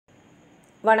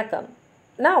வணக்கம்,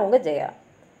 நான் உங்கள் ஜெயா.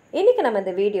 இன்றைக்கி நம்ம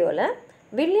இந்த வீடியோவில்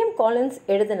வில்லியம் காலின்ஸ்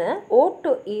எழுதின ஓட்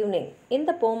டு ஈவினிங்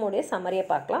இந்த போமுடைய சம்மரியை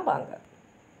பார்க்கலாம் வாங்க.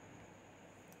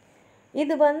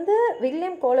 இது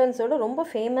வில்லியம் காலின்ஸோட ரொம்ப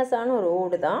ஃபேமஸான ஒரு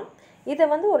ஓடு தான். இதை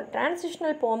ஒரு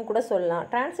டிரான்சிஷனல் போம் கூட சொல்லலாம்.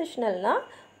 டிரான்சிஷனல்னால்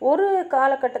ஒரு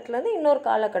காலகட்டத்திலேருந்து இன்னொரு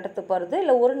காலகட்டத்துக்கு போகிறது,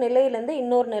 இல்லை ஒரு நிலையிலேருந்து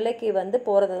இன்னொரு நிலைக்கு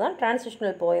போகிறது தான்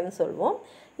டிரான்சிஷனல் போயம்னு சொல்லுவோம்.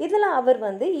 இதில் அவர்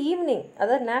ஈவினிங்,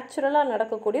 அதாவது நேச்சுரலாக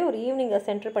நடக்கக்கூடிய ஒரு ஈவினிங்கை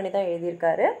சென்டர் பண்ணி தான்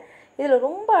எழுதியிருக்காரு. இதில்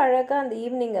ரொம்ப அழகாக அந்த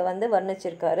ஈவினிங்கை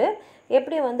வர்ணிச்சிருக்காரு.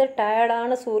 எப்படி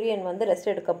டயர்டான சூரியன்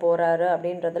ரெஸ்ட் எடுக்க போகிறாரு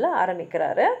அப்படின்றதில்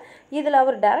ஆரம்பிக்கிறாரு. இதில்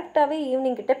அவர் டைரெக்டாகவே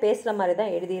ஈவினிங் கிட்ட பேசுகிற மாதிரி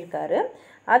தான் எழுதியிருக்காரு.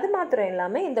 அது மாத்திரம்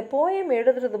இல்லாமல் இந்த போயம்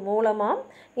எழுதுறது மூலமாக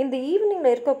இந்த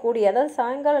ஈவினிங்கில் இருக்கக்கூடிய, அதாவது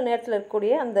சாயங்கால நேரத்தில்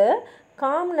இருக்கக்கூடிய அந்த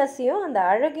காம்னஸையும் அந்த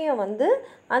அழகையும்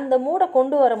அந்த மூடை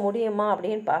கொண்டு வர முடியுமா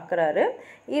அப்படின்னு பார்க்குறாரு.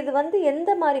 இது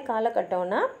எந்த மாதிரி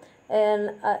காலகட்டம்னா,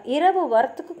 இரவு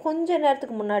வரத்துக்கு கொஞ்ச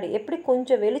நேரத்துக்கு முன்னாடி, எப்படி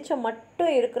கொஞ்சம் வெளிச்சம் மட்டும்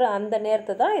இருக்கிற அந்த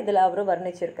நேரத்தை தான் இதில் அவர்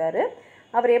வர்ணிச்சிருக்காரு.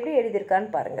 அவர் எப்படி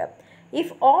எழுதியிருக்காருன்னு பாருங்கள்.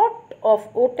 If add of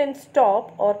Orton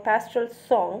stop R pastel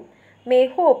song may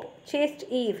hope chaste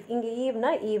eve, இங்கே ஈவ்னா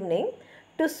evening,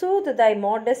 to soothe thy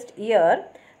modest ear,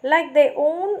 like thy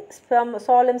own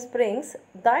solemn springs,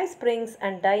 thy springs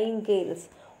and dying gales,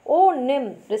 O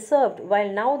nymph reserved,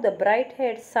 while now the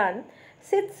bright-haired sun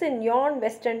sits in yon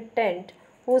western tent,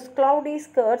 whose cloudy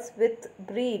skirts with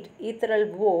breed ethereal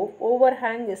wove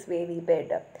overhang his wavy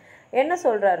bed. என்ன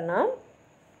சொல்கிறாருன்னா,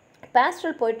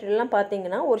 pastel போய்ட்ரிலாம்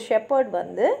பார்த்தீங்கன்னா ஒரு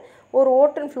shepherd ஒரு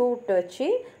Orton flute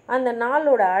வச்சு அந்த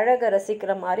நாளோட அழகை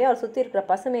ரசிக்கிற மாதிரியும் அவர் சுற்றி இருக்கிற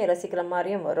பசுமையை ரசிக்கிற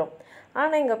மாதிரியும் வரும்.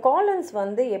 ஆனால் இங்கே காலின்ஸ்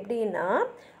எப்படின்னா,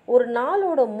 ஒரு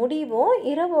நாளோட முடிவும்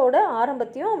இரவோட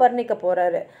ஆரம்பத்தையும் வர்ணிக்க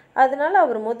போகிறாரு. அதனால்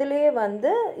அவர் முதலே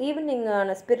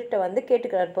ஈவினிங்கான ஸ்பிரிட்டை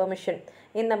கேட்டுக்கிறார் பெர்மிஷன்.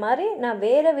 இந்த மாதிரி நான்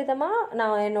வேறு விதமாக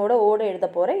நான் என்னோட ஓடு எழுத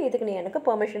போகிறேன், இதுக்கு நீ எனக்கு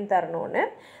பெர்மிஷன் தரணும்னு.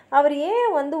 அவர்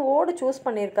ஏன் ஓடு சூஸ்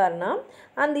பண்ணியிருக்காருன்னா,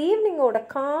 அந்த ஈவினிங்கோட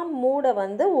காம் மூடை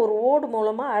ஒரு ஓடு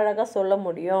மூலமாக அழகாக சொல்ல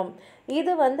முடியும்.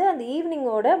 இது அந்த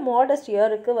ஈவினிங்கோட மாடஸ்ட்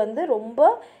இயருக்கு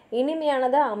ரொம்ப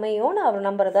இனிமையானதாக அமையும்னு அவர்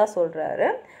நம்புறதா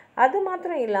சொல்கிறாரு. அது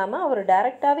மாத்திரம் இல்லாமல் அவர்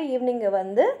டைரெக்டாகவே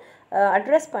ஈவினிங்கை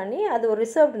அட்ரஸ் பண்ணி அது ஒரு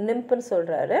ரிசர்வ்டு நிம்ப்னு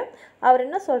சொல்கிறாரு. அவர்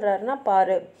என்ன சொல்கிறாருன்னா,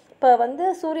 பாரு,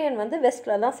 இப்போ சூரியன்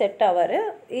வெஸ்ட்டில் தான் செட் ஆவார்,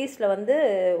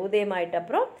 ஈஸ்டில் உதயமாயிட்ட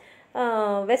அப்புறம்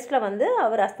வெஸ்ட்டில்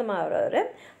அவர் அஸ்தமாகிறாரு.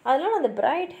 அதனால் அந்த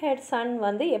பிரைட் ஹெட்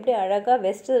சன் எப்படி அழகாக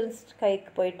வெஸ்டர்ன்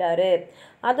ஸ்கைக்கு போயிட்டாரு,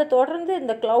 அதை தொடர்ந்து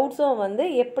இந்த க்ளவுட்ஸும்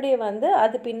எப்படி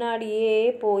அது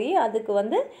பின்னாடியே போய்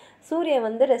அதுக்கு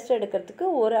சூரியன் ரெஸ்ட்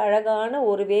எடுக்கிறதுக்கு ஒரு அழகான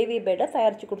ஒரு வேவி பெட்டை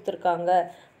தயாரித்து கொடுத்துருக்காங்க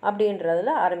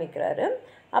அப்படின்றதில் ஆரம்பிக்கிறாரு.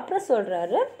 அப்புறம்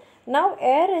சொல்கிறாரு, now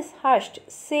air is hushed,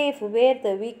 safe where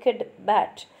the wicked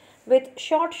bat with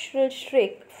short shrill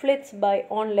shriek flits by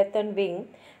on leathern wing,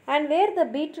 and where the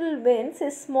beetle winds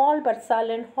his small but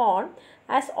silent horn,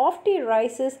 as oft he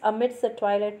rises amidst the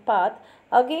twilight path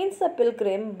against the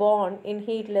pilgrim born in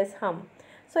heedless hum.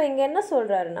 So இங்கே என்ன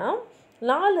சொல்கிறாருன்னா,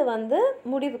 நாள்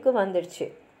முடிவுக்கு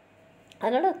வந்துடுச்சு,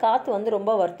 அதனால் காற்று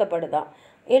ரொம்ப வருத்தப்படுதான்,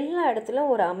 எல்லா இடத்துலையும்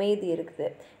ஒரு அமைதி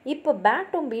இருக்குது. இப்போ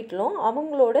பேட்டும் பீட்டிலும்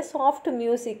அவங்களோட சாஃப்ட்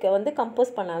மியூசிக்கை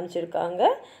கம்போஸ் பண்ண ஆரம்பிச்சிருக்காங்க.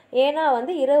 ஏன்னா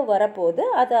இரவு வரப்போது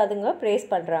அதை அதுங்க ப்ரேஸ்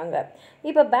பண்ணுறாங்க.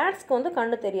 இப்போ பேட்ஸ்க்கு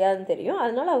கண்ணு தெரியாதுன்னு தெரியும்,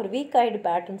 அதனால் அவர் வீக் ஆயிடு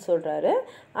பேட்டுன்னு சொல்கிறாரு.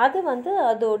 அது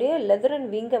அதோடைய லெதரன்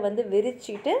விங்கை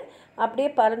விரிச்சிட்டு அப்படியே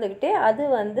பறந்துக்கிட்டே அது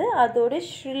அதோடைய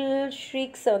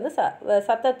ஷ்ரீக்ஸை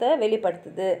சத்தத்தை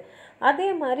வெளிப்படுத்துது.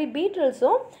 அதே மாதிரி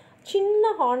பீட்டில்ஸும்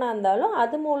சின்ன ஹார்னாக இருந்தாலும்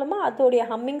அது மூலமாக அதோடைய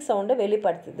ஹம்மிங் சவுண்டை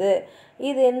வெளிப்படுத்துது.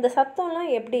 இது இந்த சத்தம்லாம்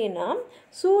எப்படின்னா,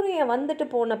 சூரியன் வந்துட்டு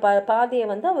போன பாதையை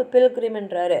அவர்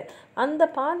பில்கிரிம்ன்றாரு, அந்த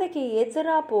பாதைக்கு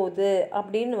எதிராக போகுது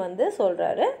அப்படின்னு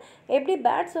சொல்கிறாரு. எப்படி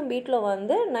பேட்ஸும்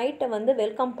பீட்டில் நைட்டை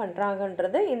வெல்கம்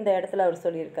பண்ணுறாங்கன்றது இந்த இடத்துல அவர்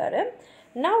சொல்லியிருக்காரு.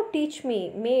 Now teach me,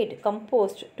 maid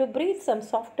composed, to breathe some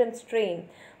softened strain,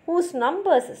 whose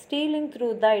numbers stealing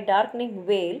through thy darkening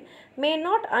veil may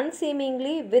not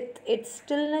unseemingly with its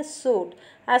stillness suit,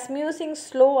 as musing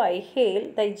slow I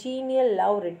hail thy genial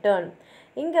love return.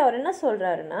 இங்கே அவர் என்ன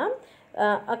சொல்கிறாருன்னா,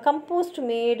 compost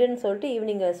மேடுன்னு சொல்லிட்டு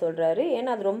ஈவினிங்கை சொல்கிறாரு. ஏன்னா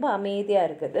அது ரொம்ப அமைதியாக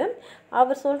இருக்குது.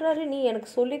 அவர் சொல்கிறாரு, நீ எனக்கு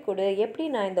சொல்லிக் கொடு, எப்படி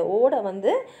நான் இந்த ஓடை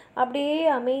அப்படியே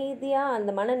அமைதியாக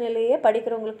அந்த மனநிலையை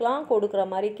படிக்கிறவங்களுக்கெலாம் கொடுக்குற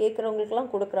மாதிரி,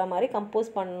 கேட்குறவங்களுக்கெலாம் கொடுக்குற மாதிரி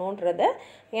கம்போஸ் பண்ணணுன்றத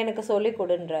எனக்கு சொல்லிக்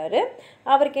கொடுன்றாரு.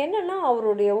 அவருக்கு என்னென்னா,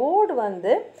 அவருடைய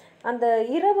ஓடு அந்த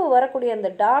இரவு வரக்கூடிய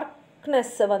அந்த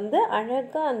டார்க்னஸ்ஸை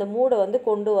அழகாக அந்த மூடை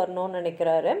கொண்டு வரணும்னு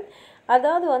நினைக்கிறாரு.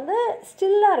 அதாவது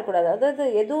ஸ்டில்லாக இருக்கக்கூடாது,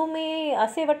 அதாவது எதுவுமே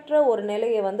அசைவற்ற ஒரு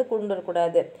நிலையை கொண்டு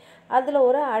வரக்கூடாது, அதில்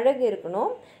ஒரு அழகு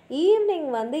இருக்கணும்.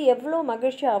 ஈவினிங் எவ்வளோ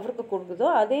மகிழ்ச்சி அவருக்கு கொடுக்குதோ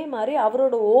அதே மாதிரி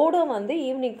அவரோட ஓடும்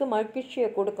ஈவினிங்க்கு மகிழ்ச்சியை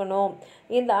கொடுக்கணும்,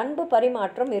 இந்த அன்பு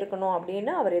பரிமாற்றம் இருக்கணும் அப்படின்னு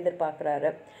அவர்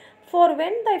எதிர்பார்க்குறாரு. For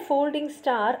when thy folding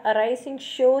star arising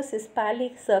shows his pale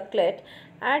circlet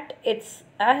at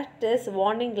his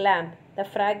warning lamp, the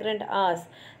fragrant hours,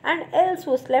 and else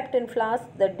who slept in flowers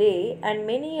the day, and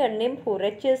many a nymph who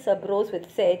wretches her brows with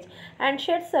sedge, and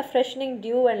sheds a freshening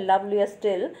dew and lovelier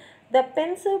still, the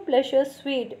pensive pleasure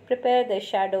sweet prepare the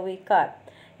shadowy car.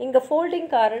 இங்கே folding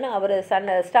காருன்னு அவர்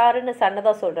ஸ்டாருன்னு சன்னை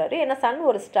தான் சொல்கிறாரு. ஏன்னா Sun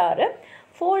ஒரு star,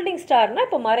 folding ஸ்டார்னால்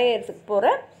இப்போ மறையிறதுக்கு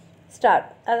போகிற star,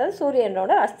 அதாவது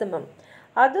சூரியனோட அஸ்தமம்.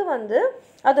 அது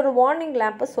அதோட வார்னிங்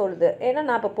லேம்பை சொல்லுது, ஏன்னா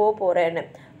நான் இப்போ போகிறேன்னு.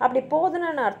 அப்படி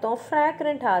போதுன்னு அர்த்தம்.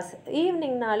 ஃப்ராக்ரண்ட் ஹார்ஸ்,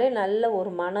 ஈவினிங்னாலே நல்ல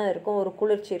ஒரு மனம் இருக்கும், ஒரு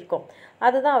குளிர்ச்சி இருக்கும்.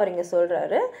 அதுதான் அவர் இங்கே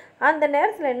சொல்கிறாரு. அந்த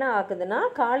நேரத்தில் என்ன ஆகுதுன்னா,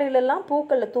 காலையிலலாம்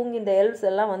பூக்களில் தூங்கி இந்த எல்ஸ்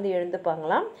எல்லாம்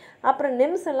எழுந்துப்பாங்களாம். அப்புறம்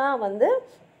நிம்ஸ் எல்லாம்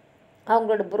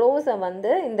அவங்களோட ப்ரோஸை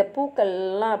இந்த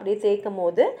பூக்கள்லாம் அப்படியே தேய்க்கும்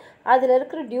போது அதில்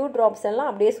இருக்கிற டியூ ட்ராப்ஸ் எல்லாம்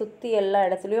அப்படியே சுற்றி எல்லா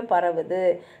இடத்துலையும் பரவுது.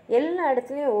 எல்லா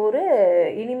இடத்துலையும் ஒரு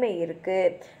இனிமை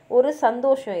இருக்குது, ஒரு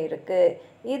சந்தோஷம் இருக்குது.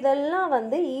 இதெல்லாம்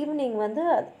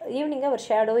ஈவினிங்கை அவர்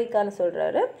ஷேடோவிக்கான்னு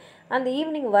சொல்கிறாரு. அந்த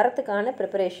ஈவினிங் வரத்துக்கான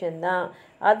ப்ரிப்பரேஷன் தான்.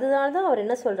 அதனால தான் அவர்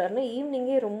என்ன சொல்கிறாருன்னா,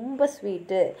 ஈவினிங்கே ரொம்ப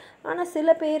ஸ்வீட்டு. ஆனால்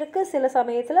சில பேருக்கு சில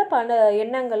சமயத்தில் பல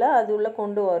எண்ணங்களை அது உள்ளே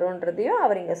கொண்டு வரும்ன்றதையும்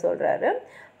அவர் இங்கே சொல்கிறாரு.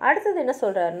 அடுத்தது என்ன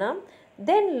சொல்கிறாருன்னா,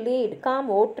 then lead calm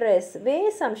otress way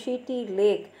some sheety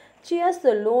lake, cheers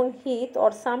the lone heath or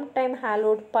sometime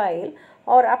hallowed pile,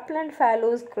 or upland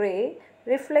fallows grey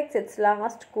reflects its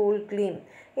last cool gleam.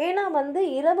 ஏன்னா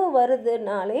இரவு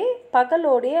வருதுனாலே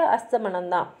பகலோடைய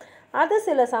அஸ்தமனம் தான். அது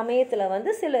சில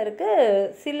சமயத்தில் சிலருக்கு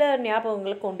சில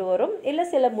ஞாபகங்களை கொண்டு வரும், இல்லை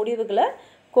சில முடிவுகளை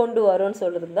கொண்டு வரும்னு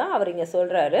சொல்கிறது தான் அவர் இங்கே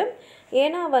சொல்கிறாரு.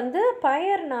 ஏன்னா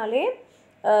பயர்னாலே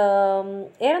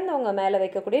இறந்தவங்க மேலே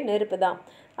வைக்கக்கூடிய நெருப்பு தான்.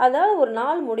 அதாவது ஒரு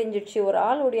நாள் முடிஞ்சிடுச்சு, ஒரு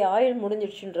ஆளுடைய ஆயுள்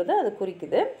முடிஞ்சிடுச்சுன்றது அது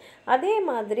குறிக்குது. அதே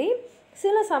மாதிரி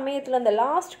சில சமயத்தில் அந்த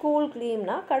லாஸ்ட் கூல்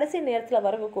க்ளீம்னா கடைசி நேரத்தில்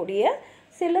வரக்கூடிய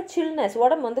சில சில்னஸ்,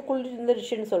 உடம்பு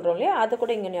குளிர்ந்துருச்சுன்னு சொல்கிறோம் இல்லையா, அதை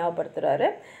கூட இங்கே ஞாபகப்படுத்துகிறாரு.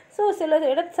 ஸோ சில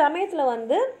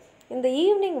சமயத்தில் இந்த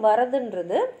ஈவினிங்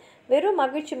வரதுன்றது வெறும்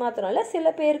மகிழ்ச்சி மாத்திரம் இல்லை, சில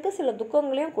பேருக்கு சில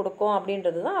துக்கங்களையும் கொடுக்கும்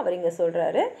அப்படின்றது தான் அவர் இங்கே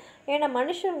சொல்கிறாரு. ஏன்னா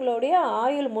மனுஷங்களுடைய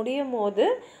ஆயுள் முடியும் போது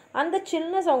அந்த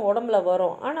சில்னஸ் அவங்க உடம்புல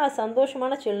வரும், ஆனால்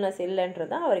சந்தோஷமான சில்னஸ்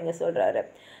இல்லைன்றது தான் அவர் இங்கே சொல்கிறாரு.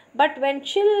 But when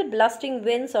chill blasting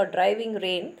winds or driving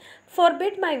rain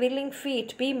forbid my willing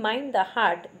feet be mine the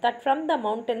heart that from the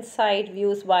mountain side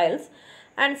views whiles,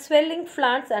 and swelling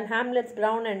floods and hamlets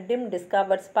brown and dim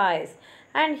discovered spies,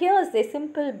 and hears the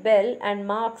simple bell and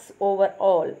marks over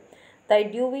all thy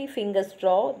dewy fingers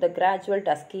draw the gradual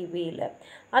dusky wheel.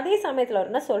 அதே சமயத்தில் அவர்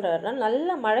என்ன சொல்கிறாருன்னா, நல்ல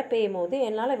மழை பெய்யும் போது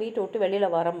என்னால் வீட்டை விட்டு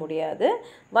வெளியில் வர முடியாது,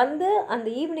 அந்த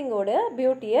ஈவினிங்கோட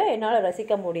பியூட்டியை என்னால்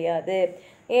ரசிக்க முடியாது.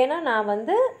 ஏன்னா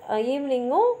நான்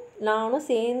ஈவினிங்கும் நானும்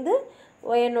சேர்ந்து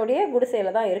என்னுடைய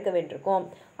குடிசையில் தான் இருக்க வேண்டியிருக்கோம்.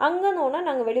 அங்கேனோன்னா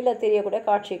நாங்கள் வெளியில் தெரியக்கூடிய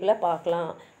காட்சிகளை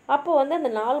பார்க்கலாம். அப்போ அந்த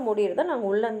நாள் முடிகிறத நாங்கள்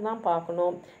உள்ளேருந்து தான்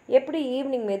பார்க்கணும். எப்படி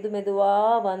ஈவினிங்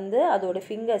மெதுவாக அதோடய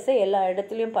ஃபிங்கர்ஸை எல்லா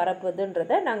இடத்துலையும்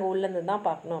பரப்புதுன்றதை நாங்கள் உள்ளேருந்து தான்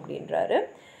பார்க்கணும் அப்படின்றாரு.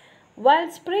 While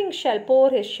spring shall pour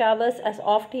his showers as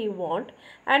oft he wont,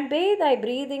 and bathe thy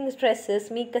breathing stresses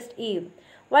meekest eve,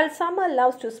 while summer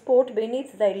loves to sport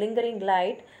beneath thy lingering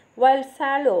light, while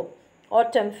sallow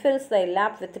autumn fills thy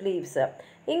lap with leaves.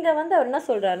 இங்கே அவர் என்ன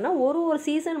சொல்கிறாருன்னா, ஒரு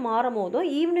season மாறும் போதும்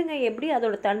ஈவினிங்கை எப்படி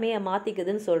அதோட தன்மையை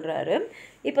மாற்றிக்குதுன்னு சொல்கிறாரு.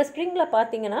 இப்போ ஸ்ப்ரிங்கில்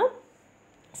பார்த்தீங்கன்னா,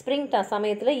 ஸ்ப்ரிங்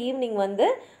சமயத்தில் ஈவினிங்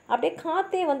அப்படியே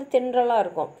காற்றே தென்றலாக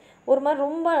இருக்கும், ஒரு மாதிரி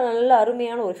ரொம்ப நல்ல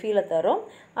அருமையான ஒரு ஃபீலை தரும்.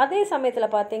 அதே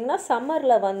சமயத்தில் பார்த்திங்கன்னா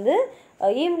சம்மரில்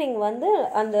ஈவினிங்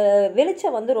அந்த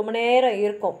வெளிச்சம் ரொம்ப நேரம்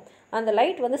இருக்கும், அந்த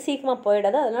லைட் சீக்கிரமாக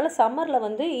போயிடாது. அதனால்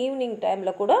சம்மரில் ஈவினிங்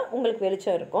டைமில் கூட உங்களுக்கு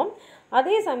வெளிச்சம் இருக்கும்.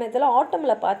 அதே சமயத்தில்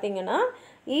ஆட்டமில் பார்த்திங்கன்னா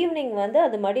ஈவினிங்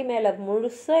அது மடி மேலே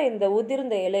முழுசாக இந்த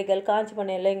உதிர்ந்த இலைகள், காஞ்சி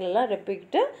பண்ண இலைகள்லாம்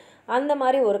ரெப்பிக்கிட்டு அந்த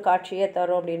மாதிரி ஒரு காட்சியை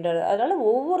தரும் அப்படின்றது. அதனால்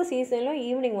ஒவ்வொரு சீசன்லையும்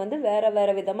ஈவினிங் வேறு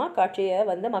வேறு விதமாக காட்சியை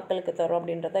மக்களுக்கு தரும்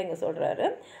அப்படின்றத இங்கே சொல்கிறாரு.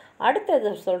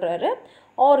 அடுத்தது சொல்கிறாரு,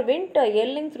 or winter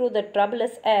yelling through the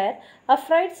troublous air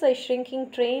affrights thy shrinking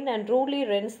train and rudely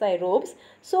rends thy robes,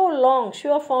 so long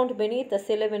sure found beneath the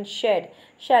sylvan shed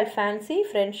shall fancy,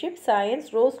 friendship, science,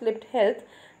 rose-lipped health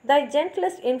thy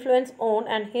gentlest influence own,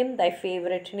 and him thy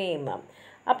favorite name.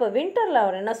 அப்போ வின்டரில்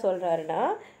அவர் என்ன சொல்கிறாருன்னா,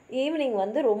 evening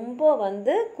ரொம்ப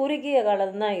குறுகிய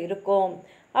காலம் தான் இருக்கும்.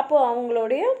 அப்போது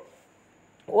அவங்களுடைய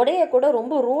உடைய கூட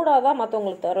ரொம்ப ரூடாக தான்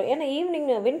மற்றவங்களுக்கு தரும். ஏன்னா ஈவினிங்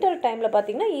வின்டர் டைமில்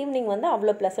பார்த்திங்கன்னா ஈவினிங்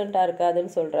அவ்வளோ ப்ளசண்ட்டாக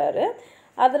இருக்காதுன்னு சொல்கிறாரு.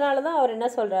 அதனால தான் அவர் என்ன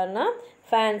சொல்கிறாருன்னா,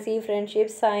 ஃபேன்சி,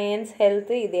 ஃப்ரெண்ட்ஷிப், சயின்ஸ்,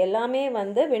 ஹெல்த்து இது எல்லாமே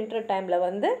வின்டர்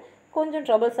டைமில் கொஞ்சம்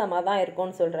ட்ரபிள்ஸமாக தான்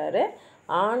இருக்கும்னு சொல்கிறாரு.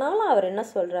 ஆனாலும் அவர் என்ன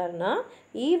சொல்கிறாருன்னா,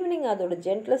 ஈவினிங் அதோட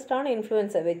ஜென்ட்லஸ்டான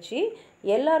இன்ஃப்ளூயன்ஸை வச்சு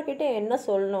எல்லார்கிட்டையும் என்ன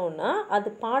சொல்லணுன்னா, அது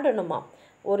பாடணுமா,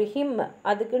 ஒரு ஹிம்,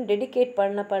 அதுக்குன்னு டெடிகேட்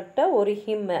பண்ணப்பட்ட ஒரு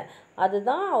ஹிம்,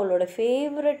 அதுதான் அவளோட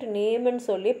ஃபேவரட் நேம்னு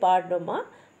சொல்லி பாடுறோமா.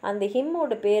 அந்த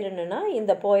ஹிம்மோட பேர் என்னென்னா,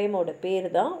 இந்த போயமோட பேர்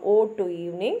தான் ஓ டு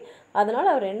ஈவினிங். அதனால்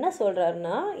அவர் என்ன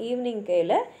சொல்கிறாருன்னா, ஈவினிங்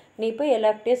கையில் நீ போய்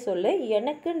எல்லார்கிட்டையும் சொல்லு,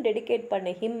 எனக்குன்னு டெடிகேட் பண்ண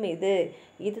ஹிம்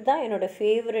இதுதான் என்னோடய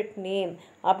ஃபேவரட் நேம்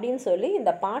அப்படின்னு சொல்லி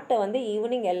இந்த பாட்டை வந்து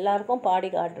ஈவினிங் எல்லாருக்கும் பாடி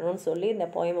காட்டணும்னு சொல்லி இந்த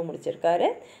போயமை முடிச்சிருக்காரு.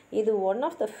 இது one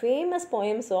of the famous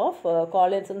poems of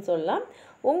காலின்ஸ்னு சொல்லலாம்.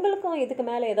 உங்களுக்கும் இதுக்கு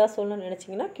மேலே ஏதாவது சொல்லணும்னு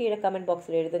நினச்சிங்கன்னா கீழே கமெண்ட்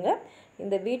பாக்ஸில் எழுதுங்க.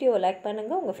 இந்த வீடியோவை லைக்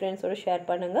பண்ணுங்கள், உங்கள் ஃப்ரெண்ட்ஸோடு ஷேர்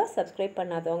பண்ணுங்கள். சப்ஸ்கிரைப்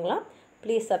பண்ணாதவங்களாம்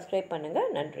ப்ளீஸ் சப்ஸ்கிரைப் பண்ணுங்கள்.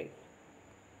 நன்றி.